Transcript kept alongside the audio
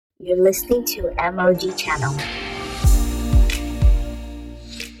You're listening to MOG Channel.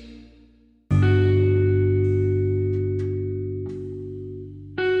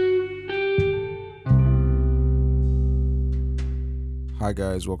 Hi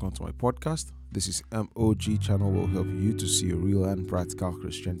guys, welcome to my podcast. This is MOG Channel will help you to see a real and practical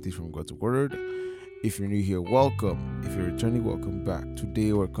Christianity from God's Word. If you're new here, welcome. If you're returning, welcome back.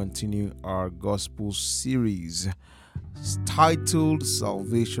 Today we're continuing our gospel series titled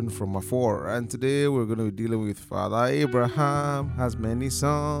Salvation from Afar. And today we're going to be dealing with Father Abraham has many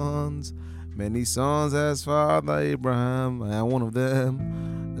sons. Many sons has Father Abraham. I am one of them.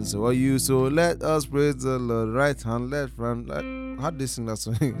 And so are you. So let us praise the Lord. Right hand, left hand. How do they sing that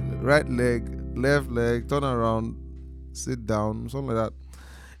song? Right leg, left leg, turn around, sit down, something like that.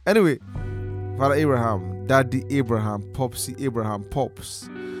 Anyway, Father Abraham, Daddy Abraham, Popsy Abraham, Pops.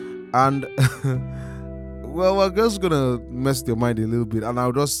 And, well, we're just going to mess with your mind a little bit. And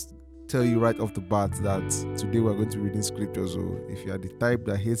I'll just tell you right off the bat that today we're going to be reading scriptures. So if you are the type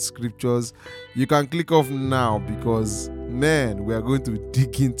that hates scriptures, you can click off now because, man, we are going to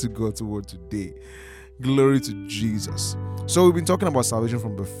dig into God's word today. Glory to Jesus. So we've been talking about salvation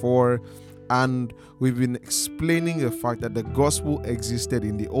from before, and we've been explaining the fact that the gospel existed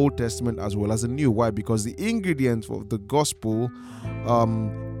in the Old Testament as well as the New. Why? Because the ingredient of the gospel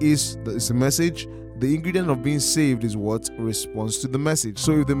is a message. The ingredient of being saved is what? Response to the message.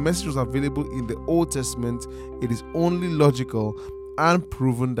 So if the message was available in the Old Testament, it is only logical and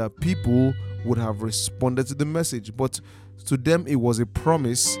proven that people would have responded to the message. But to them it was a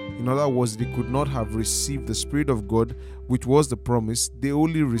promise. In other words, they could not have received the Spirit of God, which was the promise. They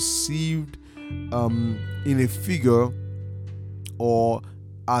only received in a figure or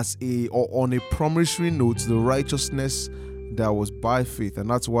on a promissory note the righteousness that was by faith. And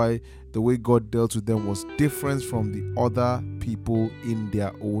that's why the way God dealt with them was different from the other people in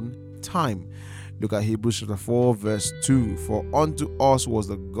their own time. Look at Hebrews chapter 4 verse 2. For unto us was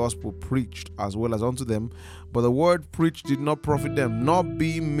the gospel preached as well as unto them, but the word preached did not profit them, not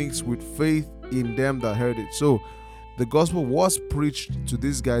being mixed with faith in them that heard it. So the gospel was preached to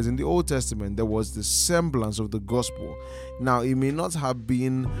these guys in the Old Testament. There was the semblance of the gospel. Now it may not have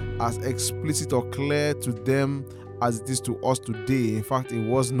been as explicit or clear to them as it is to us today. In fact, it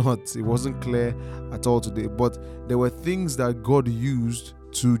wasn't clear at all today, but there were things that God used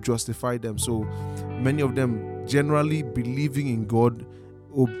to justify them. So many of them generally believing in God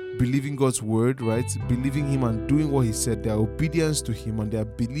or believing God's word, right? Believing him and doing what he said. Their obedience to him and their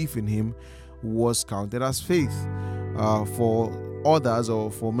belief in him was counted as faith. For others,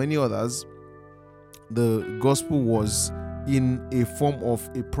 or for many others, the gospel was in a form of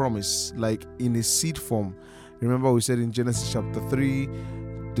a promise, like in a seed form. Remember we said in Genesis chapter 3,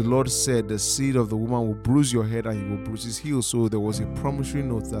 the Lord said the seed of the woman will bruise your head and he will bruise his heel. So there was a promissory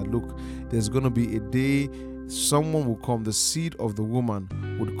note that, look, there's going to be a day someone will come, the seed of the woman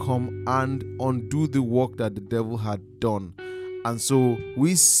would come and undo the work that the devil had done. And so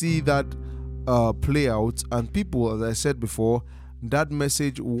we see that play out, and people, as I said before, that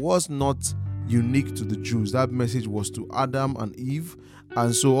message was not unique to the Jews. That message was to Adam and Eve.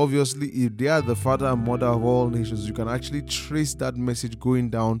 And so obviously if they are the father and mother of all nations, you can actually trace that message going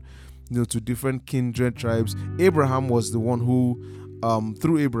down, to different kindred tribes. Abraham was the one who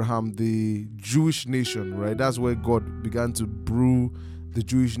through Abraham, the Jewish nation, right? That's where God began to brew the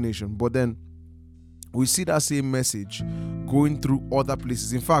Jewish nation. But then we see that same message going through other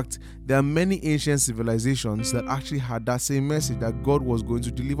places. In fact, there are many ancient civilizations that actually had that same message, that God was going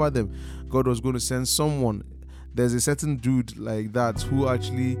to deliver them. God was going to send someone. There's a certain dude like that who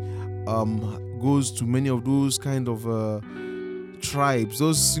actually goes to many of those kind of tribes.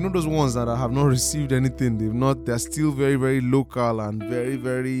 Those ones that have not received anything. They're still very, very local and very,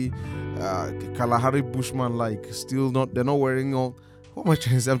 very Kalahari Bushman like. They're not wearing all. What am I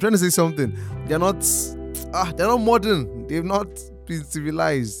trying to say? I'm trying to say something. They're not modern. They've not been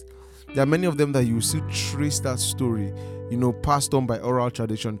civilized. There are many of them that you still trace that story, passed on by oral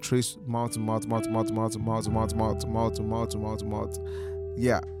tradition, trace mouth to mouth.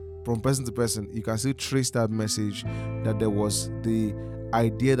 Yeah, from person to person, you can still trace that message, that there was the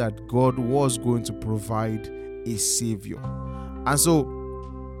idea that God was going to provide a savior. And so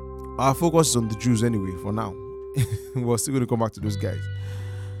our focus is on the Jews anyway, for now. We're still going to come back to those guys.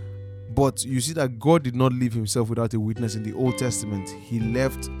 But you see that God did not leave himself without a witness in the Old Testament. He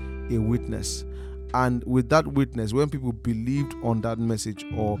left a witness. And with that witness, when people believed on that message,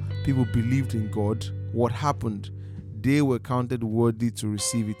 or people believed in God, what happened? They were counted worthy to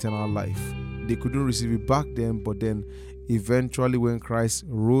receive eternal life. They couldn't receive it back then, but then eventually when Christ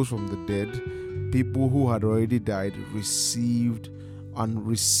rose from the dead, people who had already died received and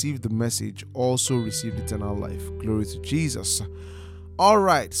received the message also received eternal life. Glory to Jesus. All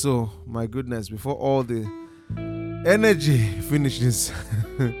right, so my goodness, before all the energy finishes,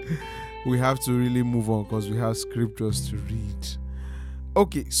 we have to really move on because we have scriptures to read.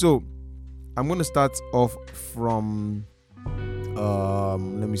 Okay, so I'm going to start off from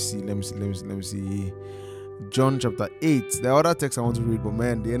let me see. John chapter 8. The other text I want to read, but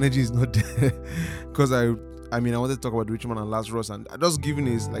man, the energy is not there because I wanted to talk about the rich man and Lazarus, and I just giving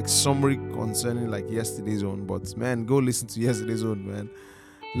his like summary concerning like yesterday's own. But man, go listen to yesterday's own, man.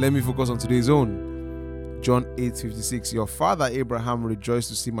 Let me focus on today's own. John 8:56. Your father Abraham rejoiced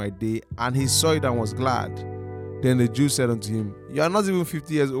to see my day, and he saw it and was glad. Then the Jews said unto him, you are not even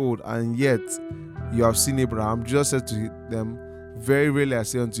 50 years old, and yet you have seen Abraham. Jesus said to them, very rarely I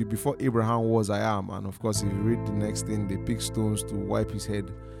say unto you, before Abraham was, I am. And of course, if you read the next thing, they pick stones to wipe his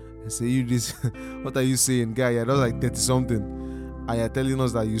head and say, you this, what are you saying, guy? You're not like 30 something. And you're telling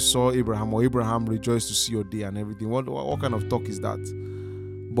us that you saw Abraham, or Abraham rejoiced to see your day and everything. What kind of talk is that?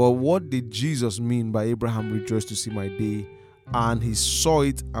 But what did Jesus mean by Abraham rejoiced to see my day, and he saw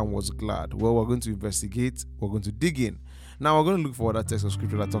it and was glad? Well, we're going to investigate. We're going to dig in. Now, we're going to look for other texts of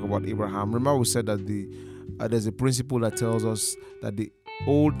scripture that talk about Abraham. Remember, we said that there's a principle that tells us that the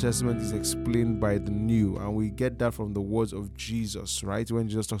Old Testament is explained by the New, and we get that from the words of Jesus, right? When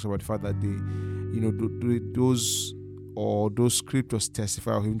Jesus talks about the fact that those scriptures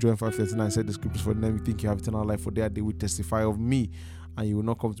testify of him. John 5:39 said, the scriptures for them you think you have eternal life, for they will testify of me, and you will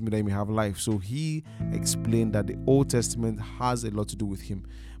not come to me that you may have life. So he explained that the Old Testament has a lot to do with him.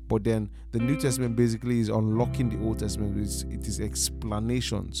 But then the New Testament basically is unlocking the Old Testament. It is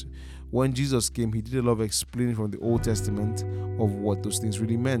explanations. When Jesus came, he did a lot of explaining from the Old Testament of what those things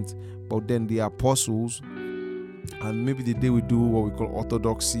really meant. But then the apostles, and maybe the day we do what we call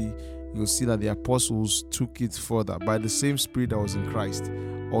orthodoxy, you'll see that the apostles took it further. By the same Spirit that was in Christ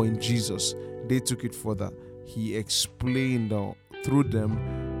or in Jesus, they took it further. He explained through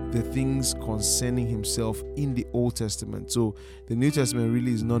them the things concerning himself in the Old Testament. So the New Testament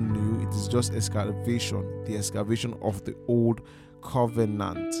really is not new. It is just the excavation of the Old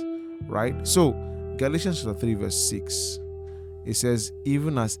Covenant, right? So Galatians chapter 3 verse 6, it says,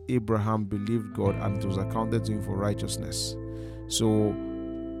 even as Abraham believed God, and it was accounted to him for righteousness. So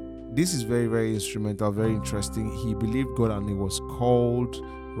this is very, very instrumental, very interesting. He believed God and he was called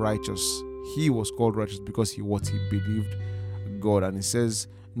righteous. He was called righteous because he believed God. And it says,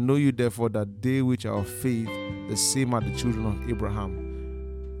 know you therefore that they which are of faith, the same are the children of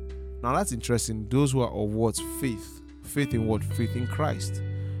Abraham. Now that's interesting. Those who are of what? Faith. Faith in what? Faith in Christ,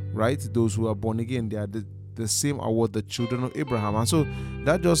 right? Those who are born again, they are the same are what? The children of Abraham. And so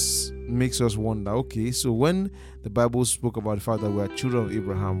that just makes us wonder, okay, so when the Bible spoke about the fact that we are children of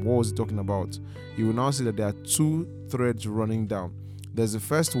Abraham, what was it talking about? You will now see that there are two threads running down. There's the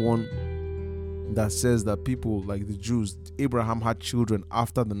first one that says that people like the Jews, Abraham had children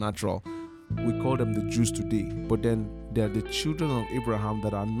after the natural. We call them the Jews today. But then they are the children of Abraham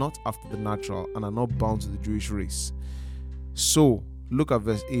that are not after the natural and are not bound to the Jewish race. So look at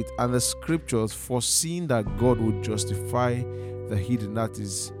verse 8. And the scriptures, foreseeing that God would justify the heathen, that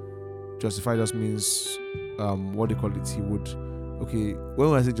is, justify just means what they call it, he would, okay,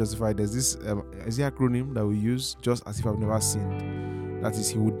 when I say justify, there's this is the acronym that we use, just as if I've never sinned. That is,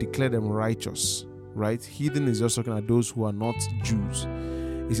 he would declare them righteous, right? Heathen is just talking about those who are not Jews.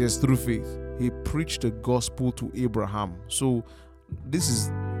 He says through faith, he preached the gospel to Abraham. So this is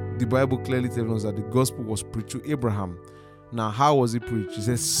the Bible clearly telling us that the gospel was preached to Abraham. Now, how was it preached? He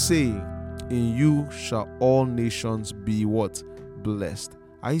says, say, in you shall all nations be what? Blessed.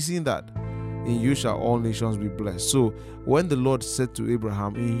 Are you seeing that? In you shall all nations be blessed. So when the Lord said to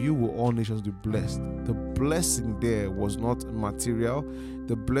Abraham, in you will all nations be blessed, the blessing there was not material.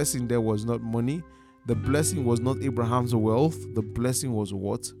 The blessing there was not money. The blessing was not Abraham's wealth. The blessing was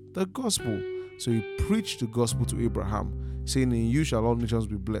what? The gospel. So he preached the gospel to Abraham, saying, in you shall all nations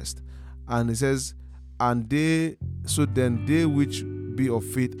be blessed. And it says, and they which be of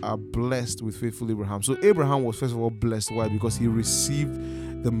faith are blessed with faithful Abraham. So Abraham was first of all blessed. Why? Because he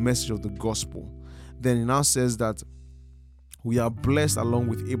received the message of the gospel. Then he now says that we are blessed along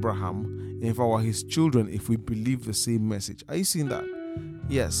with Abraham if we are his children, if we believe the same message. Are you seeing that?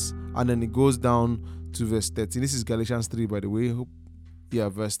 Yes. And then it goes down to verse 13. This is Galatians 3, by the way.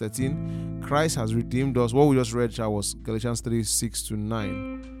 Verse 13. Christ has redeemed us. What we just read was Galatians 3, 6 to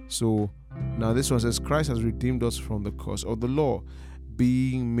 9. So now this one says, Christ has redeemed us from the curse of the law,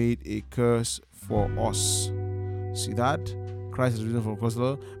 being made a curse for us. See that? Christ has redeemed us from the curse of the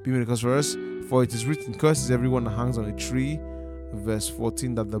law, being made a curse for us. For it is written, cursed is everyone that hangs on a tree. verse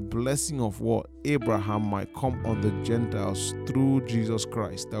 14, that the blessing of what Abraham might come on the Gentiles through Jesus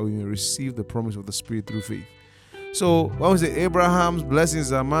Christ, that we may receive the promise of the Spirit through faith. So when we say Abraham's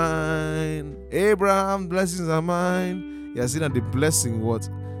blessings are mine, Abraham's blessings are mine, you are seeing that the blessing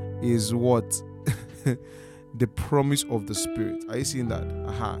is the promise of the Spirit. Are you seeing that?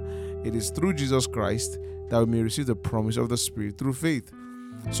 It is through Jesus Christ that we may receive the promise of the Spirit through faith.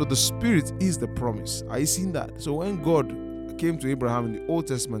 So the Spirit is the promise. Are you seeing that? So when God came to Abraham in the Old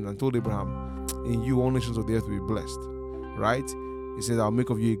Testament and told Abraham, in you all nations of the earth will be blessed, right? He said, I'll make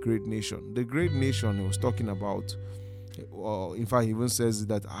of you a great nation. The great nation he was talking about, in fact, he even says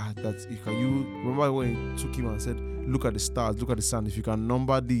that can you remember when he took him and said, look at the stars, look at the sun, if you can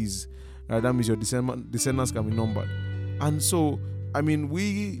number these, that means your descendants can be numbered. And so,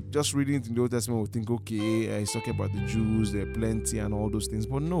 we just reading it in the Old Testament, we think, okay, he's talking about the Jews, they're plenty and all those things.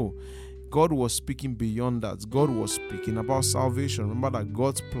 But no, God was speaking beyond that. God was speaking about salvation. Remember that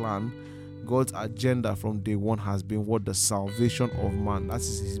God's plan, God's agenda from day one has been the salvation of man. That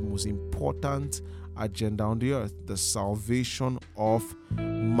is his most important agenda on the earth, the salvation of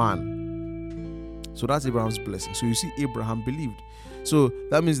man. So that's Abraham's blessing. So you see, Abraham believed. So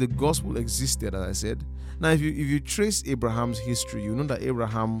that means the gospel existed, as I said. Now, if you trace Abraham's history, you know that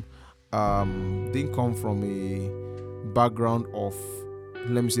Abraham didn't come from a background of,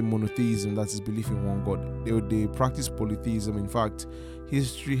 let me say, monotheism, that is belief in one God. They practiced polytheism. In fact,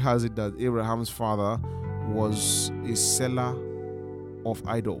 history has it that Abraham's father was a seller of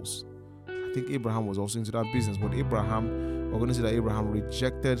idols. I think Abraham was also into that business, but we're going to say that Abraham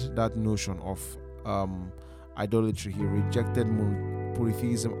rejected that notion of idolatry. He rejected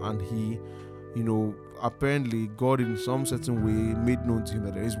polytheism, and he, apparently God in some certain way made known to him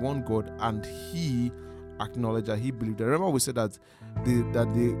that there is one God, and he acknowledged that, he believed that. Remember we said that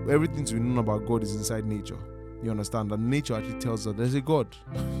everything to be known about God is inside nature. You understand that nature actually tells us there's a God.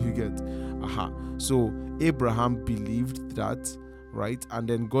 You get? So Abraham believed that, right? And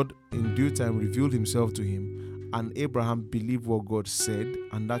then God in due time revealed himself to him, and Abraham believed what God said,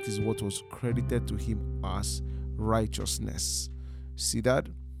 and that is what was credited to him as righteousness. See that?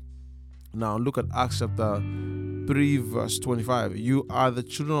 Now look at Acts chapter 3 verse 25. You are the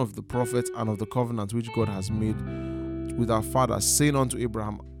children of the prophets and of the covenant which God has made with our fathers, saying unto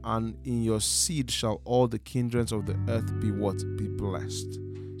Abraham, and in your seed shall all the kindreds of the earth be blessed.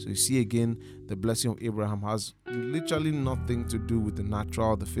 So you see again, the blessing of Abraham has literally nothing to do with the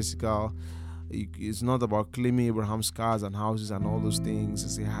natural, the physical. It's not about claiming Abraham's cars and houses and all those things.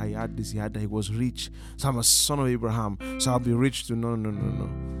 Say, he had this, he had that, he was rich, so I'm a son of Abraham, so I'll be rich too. No.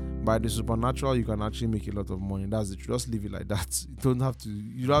 By the supernatural, you can actually make a lot of money. That's the truth. Just leave it like that. You don't have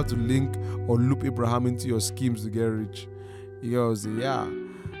to link or loop Abraham into your schemes to get rich. You guys say, yeah.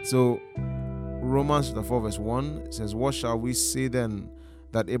 So Romans chapter 4 verse 1 says, what shall we say then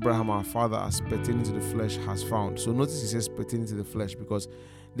that Abraham our father, as pertaining to the flesh, has found? So notice he says pertaining to the flesh, because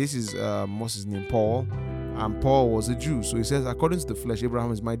this is what's his name, Paul, and Paul was a Jew. So he says, according to the flesh,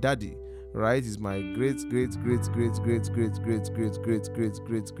 Abraham is my daddy, right? He's my great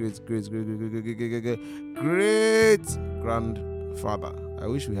grandfather. I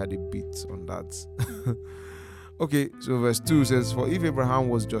wish we had a beat on that. Okay, so verse 2 says, for if Abraham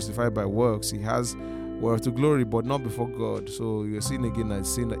was justified by works, he has whereof to glory, but not before God. So you're seeing again that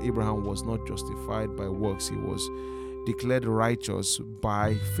it's saying that Abraham was not justified by works, he was declared righteous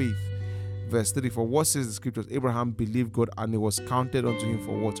by faith. Verse 3, for what says the scriptures? Abraham believed God, and it was counted unto him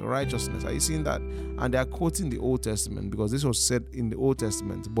for what? Righteousness. Are you seeing that? And they are quoting the Old Testament, because this was said in the Old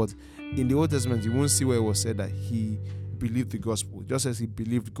Testament, but in the Old Testament you won't see where it was said that he believed the gospel. It just says he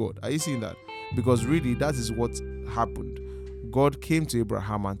believed God. Are you seeing that? Because really that is what happened. God came to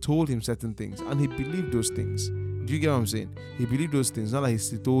Abraham and told him certain things, and he believed those things. Do you get what I'm saying? He believed those things. Not like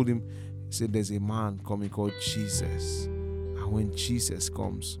he told him, he said there's a man coming called Jesus, and when Jesus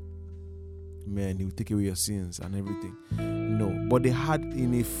comes, man, he will take away your sins and everything. No, but they had,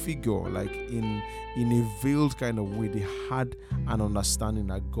 in a figure, like in a veiled kind of way, they had an understanding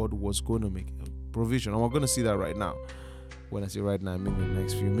that God was going to make a provision, and we're going to see that right now. When I say right now, I mean in the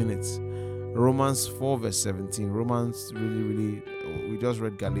next few minutes. Romans 4 verse 17. Romans really, we just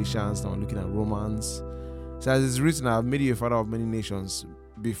read Galatians, now we're looking at Romans. It says, it's written, I have made you a father of many nations,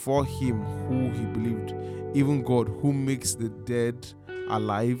 before him who he believed, even God, who makes the dead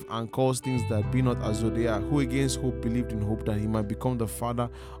alive and calls things that be not as though they are, who against hope believed in hope that he might become the father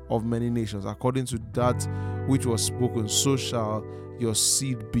of many nations, according to that which was spoken, so shall your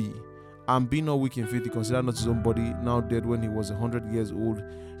seed be. And be not weak in faith, he considered not his own body now dead when he was 100 years old,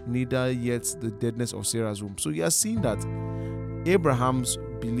 neither yet the deadness of Sarah's womb. So you are seeing that Abraham's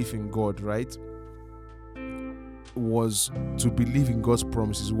belief in God, right, was to believe in God's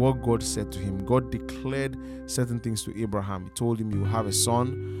promises, what God said to him. God declared certain things to Abraham. He told him, you will have a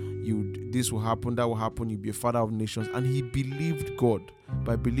son, this will happen, that will happen, you'll be a father of nations. And he believed God.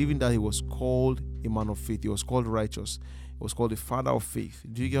 By believing that, he was called a man of faith. He was called righteous. He was called a father of faith.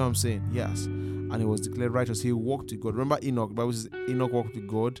 Do you get what I'm saying? Yes. And he was declared righteous. He walked with God. Remember Enoch? The Bible says Enoch walked with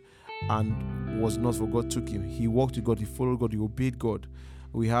God and was not, for God took him. He walked with God. He followed God. He obeyed God.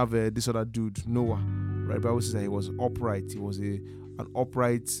 We have this other dude, Noah. Right? The Bible says that he was upright. He was an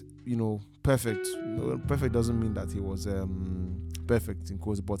upright, perfect. Perfect doesn't mean that he was perfect in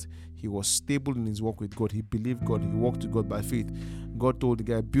quotes, but he was stable in his walk with God. He believed God. He walked with God by faith. God told the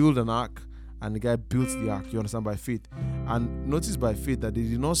guy, build an ark, and the guy built the ark. You understand? By faith. And notice by faith that they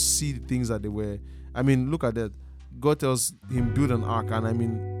did not see the things that they were. Look at that. God tells him build an ark,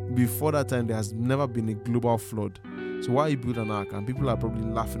 and before that time there has never been a global flood. So why he built an ark? And people are probably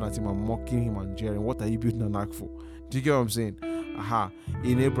laughing at him and mocking him and jeering. What are you building an ark for? Do you get what I'm saying?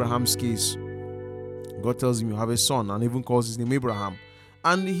 In Abraham's case, God tells him you have a son, and even calls his name Abraham.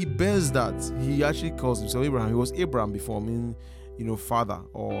 And he bears that. He actually calls himself Abraham. He was Abraham before, father,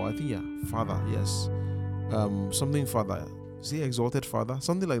 or I think, father, yes. Something father. Is he exalted father?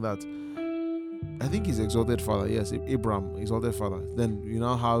 Something like that. I think he's exalted father. Yes, Abraham, exalted father. Then you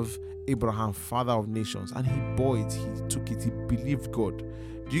now have Abraham, father of nations. And he bore it. He took it. He believed God.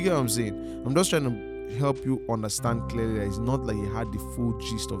 Do you get what I'm saying? I'm just trying to help you understand clearly that it's not like he had the full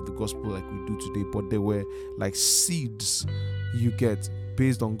gist of the gospel like we do today, but they were like seeds you get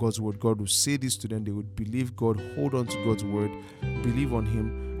based on God's word. God would say this to them. They would believe God, hold on to God's word, believe on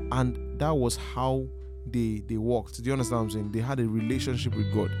him. And that was how they walked. Do you understand what I'm saying? They had a relationship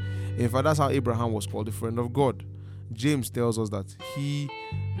with God. In fact, that's how Abraham was called a friend of God. James tells us that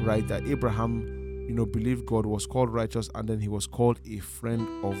that Abraham, believed God, was called righteous, and then he was called a friend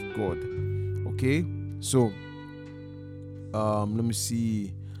of God. Okay? So, let me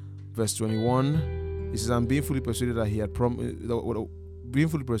see. Verse 21. It says, I'm being fully persuaded that he had being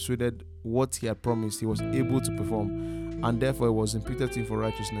fully persuaded what he had promised, he was able to perform, and therefore it was imputed to him for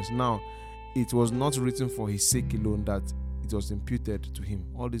righteousness. Now, it was not written for his sake alone that it was imputed to him.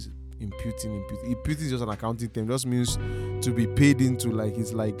 All this imputing is just an accounting term. It just means to be paid into,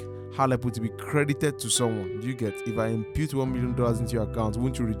 it's like how I put, to be credited to someone. Do you get? If I impute $1 million into your account,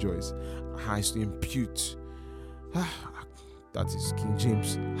 won't you rejoice? I used to impute. That is King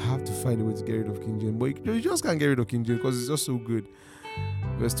James. I have to find a way to get rid of King James, but you just can't get rid of King James because it's just so good.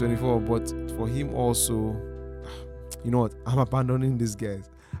 Verse 24. But for him also, you know what? I'm abandoning these guys.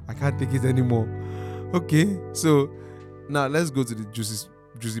 I can't take it anymore. Okay, so now let's go to the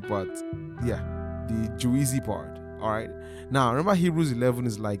juicy part. Yeah, the juicy part. All right. Now remember, Hebrews 11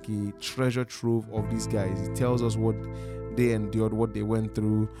 is like a treasure trove of these guys. It tells us what they endured, what they went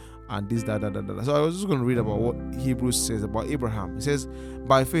through, and this, that. So I was just going to read about what Hebrews says about Abraham. It says,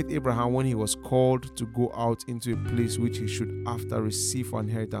 by faith Abraham, when he was called to go out into a place which he should after receive for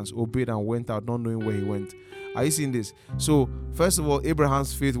inheritance, obeyed and went out, not knowing where he went. Are you seeing this? So first of all,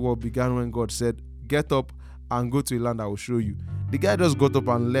 Abraham's faith work began when God said, get up and go to a land I will show you. The guy just got up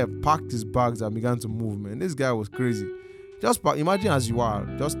and left, packed his bags and began to move, man. This guy was crazy. Imagine as you are,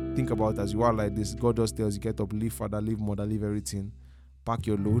 just think about as you are like this. God just tells you, get up, leave father, leave mother, leave everything, pack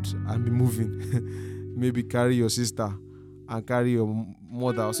your load and be moving. Maybe carry your sister and carry your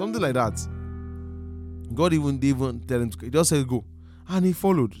mother or something like that. God didn't tell him to, he just said go, and he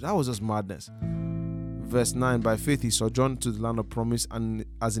followed. That was just madness. Verse 9, by faith he sojourned to the land of promise, and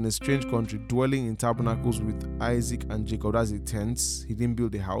as in a strange country, dwelling in tabernacles with Isaac and Jacob. That's the tents. He didn't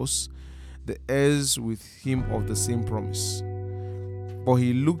build a house. The heirs with him of the same promise. For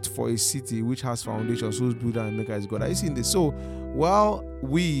he looked for a city which has foundations, whose builder and maker is God. Are you seeing this? So while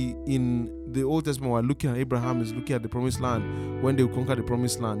we in the Old Testament were looking at Abraham is looking at the promised land, when they will conquer the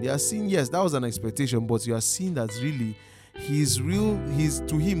promised land, they are seeing, yes, that was an expectation, but you are seeing that really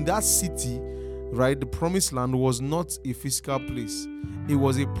to him that city, right, the promised land was not a physical place. It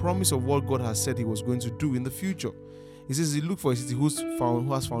was a promise of what God has said he was going to do in the future. He says he looked for a city who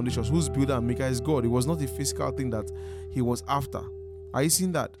has foundations, whose builder and maker is God. It was not a physical thing that he was after. Are you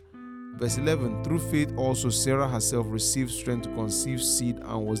seeing that? Verse 11, through faith also Sarah herself received strength to conceive seed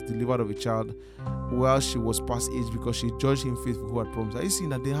and was delivered of a child while she was past age, because she judged him faithful who had promised. Are you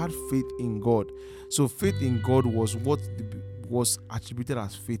seeing that they had faith in God? So faith in God was what was attributed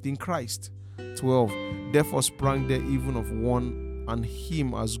as faith in Christ. 12, therefore sprang there even of one, and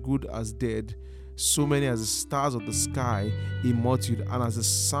him as good as dead, so many as the stars of the sky in multitude, and as the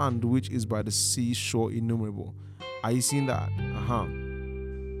sand which is by the sea shore innumerable. Are you seeing that?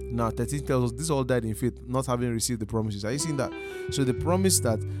 Now 13 tells us this all died in faith, not having received the promises. Are you seeing that? So the promise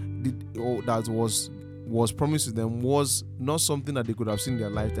that was promised to them was not something that they could have seen in their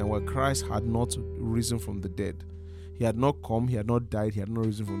lifetime, where Christ had not risen from the dead. He had not come, he had not died, he had not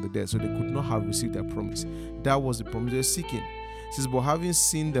risen from the dead, so they could not have received their promise. That was the promise they were seeking. It says, but having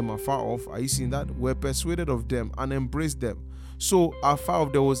seen them afar off, are you seeing that? We're persuaded of them and embraced them. So afar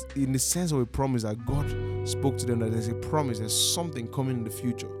off, there was in the sense of a promise that God spoke to them, that there's a promise, there's something coming in the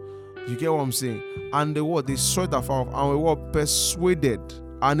future. You get what I'm saying? And they saw it afar off and were persuaded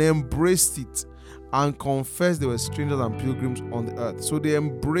and embraced it and confessed they were strangers and pilgrims on the earth. So they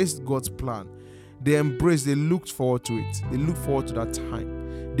embraced God's plan. They looked forward to it. They looked forward to that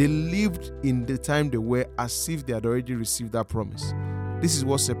time. They lived in the time they were as if they had already received that promise. This is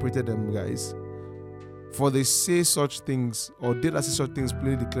what separated them, guys. For they say such things, or did I say such things,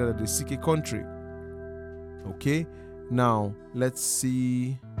 plainly declare that they seek a country. Okay, now let's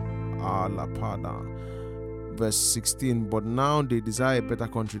see verse 16. But now they desire a better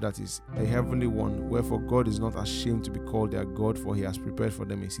country, that is a heavenly one, wherefore God is not ashamed to be called their God, for he has prepared for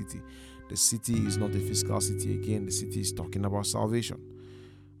them a city. The city is not a physical city again. The city is talking about salvation,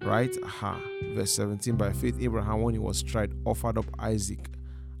 right? Verse 17, by faith Abraham, when he was tried, offered up Isaac,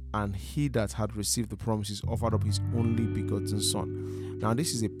 and he that had received the promises offered up his only begotten son. Now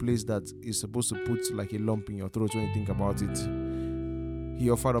this is a place that is supposed to put like a lump in your throat when you think about it. He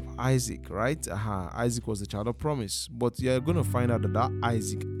offered up Isaac, right? Isaac was the child of promise. But you're going to find out that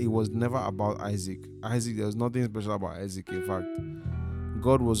Isaac, it was never about Isaac. There was nothing special about Isaac. In fact,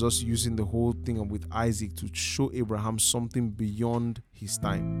 God was just using the whole thing with Isaac to show Abraham something beyond his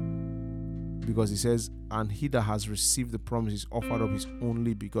time. Because he says, and he that has received the promises offered up his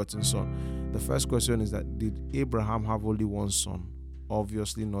only begotten son. The first question is that, did Abraham have only one son?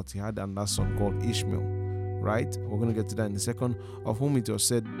 Obviously not. He had another son called Ishmael, right? We're going to get to that in a second. Of whom it was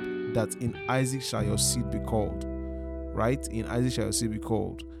said that in Isaac shall your seed be called, right? In Isaac shall your seed be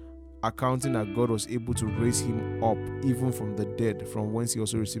called, accounting that God was able to raise him up even from the dead, from whence he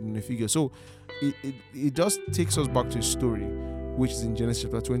also received in a figure. So it just takes us back to a story which is in Genesis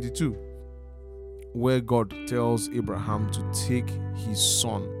chapter 22, where God tells Abraham to take his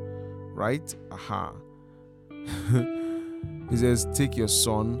son, right? He says, take your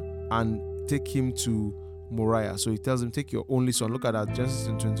son and take him to Moriah. So he tells him, take your only son. Look at that, Genesis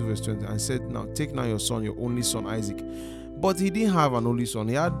 22 verse 20. And said, now take now your son, your only son Isaac. But he didn't have an only son.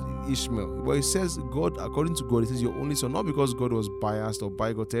 He had Ishmael. But he says, God, according to God, he says your only son, not because God was biased or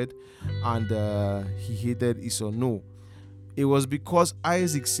bigoted and he hated Esau. No. It was because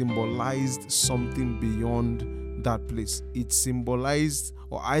Isaac symbolized something beyond that place. It symbolized,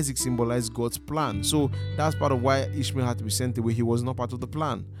 or Isaac symbolized God's plan. So that's part of why Ishmael had to be sent away. He was not part of the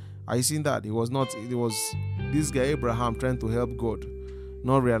plan. Are you seeing that? It was this guy Abraham trying to help God,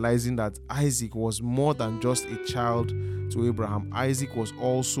 not realizing that Isaac was more than just a child to Abraham. Isaac was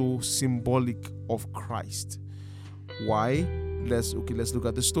also symbolic of Christ. Why? Let's look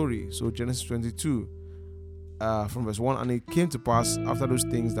at the story. So Genesis 22 from verse 1. And it came to pass after those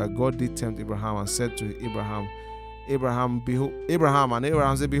things that God did tempt Abraham and said to Abraham, behold, Abraham. And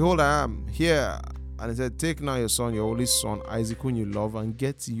Abraham said, behold, I am here. And he said, take now your son, your only son, Isaac, whom you love, and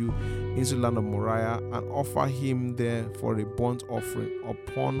get you into the land of Moriah, and offer him there for a burnt offering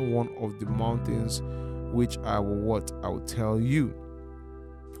upon one of the mountains, which I will tell you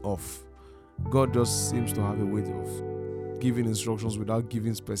of. God just seems to have a way of giving instructions without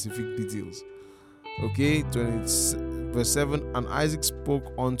giving specific details. Okay, verse 7, and Isaac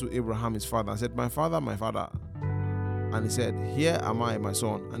spoke unto Abraham his father and said, my father, my father. And he said, here am I, my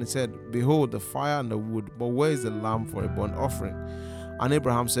son. And he said, behold, the fire and the wood, but where is the lamb for a burnt offering? And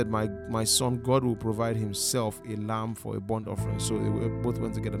Abraham said, my son, God will provide himself a lamb for a burnt offering. So they both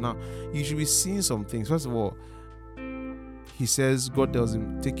went together. Now, you should be seeing some things. First of all, he says, God tells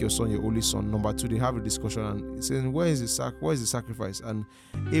him, take your son, your only son. Number 2, they have a discussion and he says, where is the sacrifice? And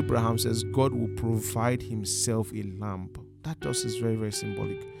Abraham says, God will provide himself a lamb. That just is very, very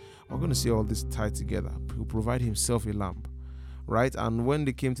symbolic. We're going to see all this tied together. He will provide himself a lamb, right? And when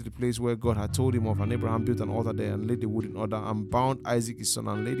they came to the place where God had told him of, and Abraham built an altar there and laid the wood in order and bound Isaac his son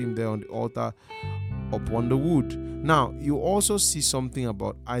and laid him there on the altar upon the wood. Now, you also see something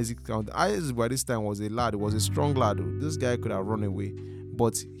about Isaac. Isaac by this time was a lad. He was a strong lad. This guy could have run away,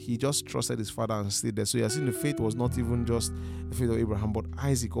 but he just trusted his father and stayed there. So you are seeing the faith was not even just the faith of Abraham, but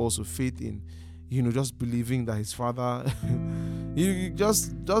Isaac also faith in, just believing that his father he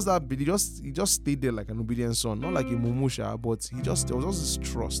just stayed there like an obedient son, not like a mumusha, but there was just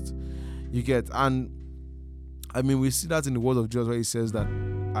this trust you get. And I mean, we see that in the word of Jesus where he says that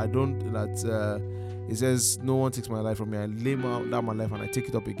he says, no one takes my life from me. I lay down my life and I take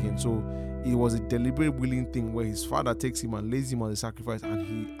it up again. So it was a deliberate willing thing where his father takes him and lays him on the sacrifice and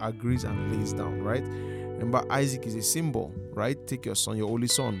he agrees and lays down, right? Remember, Isaac is a symbol, right? Take your son, your only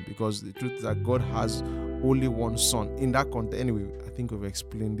son, because the truth is that God has only one son. In that context, anyway, I think we've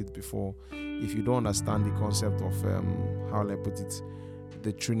explained it before. If you don't understand the concept of, how will I put it,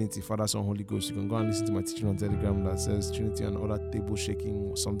 the Trinity, Father, Son, Holy Ghost, you can go and listen to my teaching on Telegram that says Trinity and other table shaking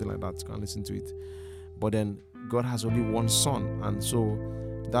or something like that. You can listen to it. But then God has only one son, and so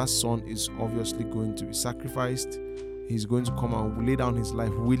that son is obviously going to be sacrificed. He's going to come and lay down his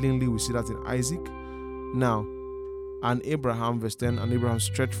life willingly. We see that in Isaac. Now, and Abraham, verse 10, and Abraham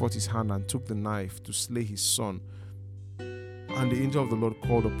stretched forth his hand and took the knife to slay his son. And the angel of the Lord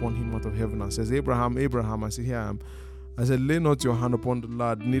called upon him out of heaven and says, Abraham, Abraham. I said, here I am. I said, lay not your hand upon the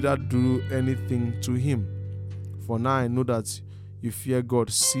lad, neither do anything to him. For now I know that you fear God,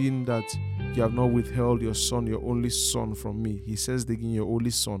 seeing that you have not withheld your son, your only son, from me. He says again, your only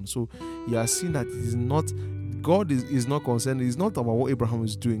son. So you are seeing that it is not, God is not concerned. It's not about what Abraham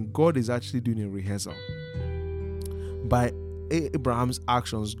is doing. God is actually doing a rehearsal. By Abraham's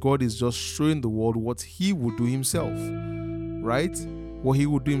actions, God is just showing the world what he would do himself, right? What he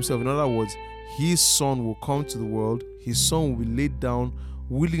would do himself. In other words, his son will come to the world. His son will be laid down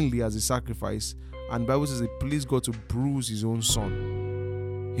willingly as a sacrifice. And the Bible says it pleased God to bruise his own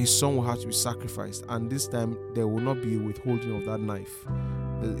son. His son will have to be sacrificed. And this time, there will not be a withholding of that knife.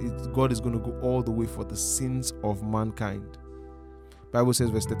 God is going to go all the way for the sins of mankind. Bible says,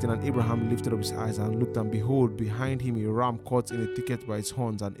 verse 13, and Abraham lifted up his eyes and looked, and behold, behind him a ram caught in a thicket by its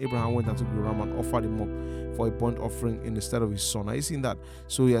horns. And Abraham went and took the ram and offered him up for a burnt offering in the stead of his son. Are you seeing that?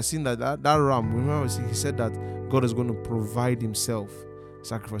 So you are seeing that ram, remember he said that God is going to provide himself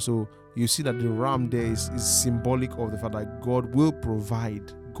sacrifice. So you see that the ram there is symbolic of the fact that God will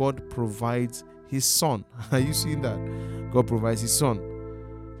provide. God provides his son. Are you seeing that? God provides his son.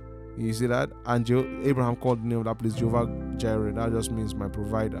 You see that? And Abraham called the name of that place Jehovah Jireh. That just means my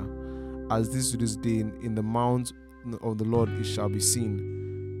provider. As this to this day in the mount of the Lord it shall be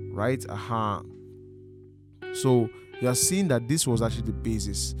seen. Right? So you are seeing that this was actually the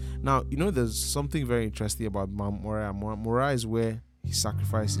basis. Now, there's something very interesting about Mount Moriah. Moriah is where he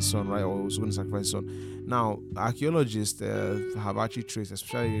sacrificed his son, right? Or he was going to sacrifice his son. Now, archaeologists have actually traced,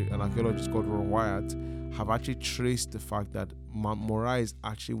 especially an archaeologist called Ron Wyatt, have actually traced the fact that Mount Moriah is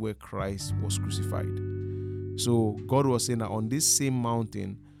actually where Christ was crucified. So God was saying that on this same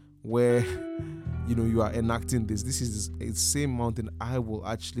mountain where you are enacting this is the same mountain I will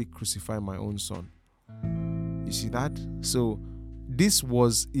actually crucify my own son. You see that? So this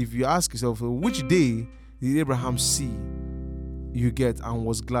was, if you ask yourself, which day did Abraham see you get and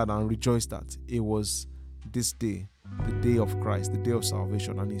was glad and rejoiced that? It was this day, the day of Christ, the day of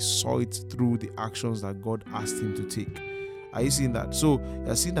salvation, and he saw it through the actions that God asked him to take. Are you seeing that? So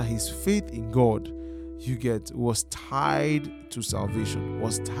you're seeing that his faith in God, was tied to salvation. It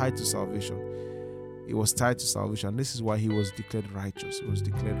was tied to salvation. This is why he was declared righteous. He was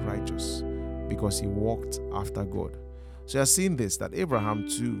declared righteous because he walked after God. So you're seeing this, that Abraham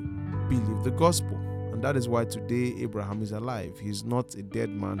too believed the gospel. And that is why today Abraham is alive. He's not a dead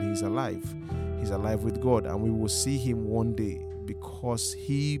man, he's alive. He's alive with God, and we will see him one day because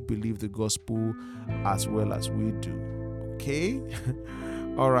he believed the gospel as well as we do. Okay?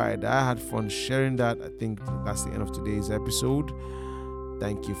 All right, I had fun sharing that. I think that's the end of today's episode.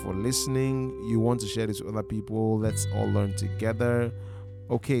 Thank you for listening. You want to share this with other people? Let's all learn together.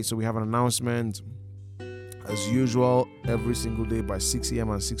 Okay, so we have an announcement. As usual, every single day by 6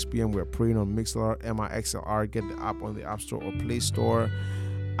 a.m. and 6 p.m. we're praying on Mixlr, MIXLR. Get the app on the App Store or Play Store.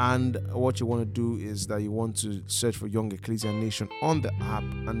 And what you want to do is that you want to search for Young Ecclesia Nation on the app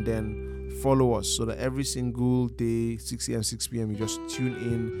and then follow us so that every single day, 6 a.m., 6 p.m., you just tune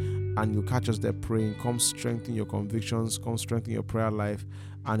in and you'll catch us there praying. Come strengthen your convictions, come strengthen your prayer life,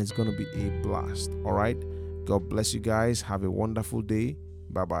 and it's going to be a blast. All right? God bless you guys. Have a wonderful day.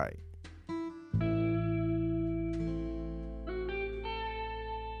 Bye-bye.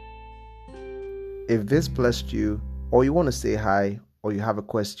 If this blessed you, or you want to say hi, or you have a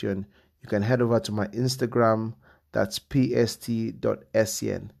question, you can head over to my Instagram. That's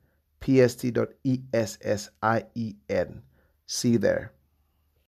pst.sien, pst.essien. See you there.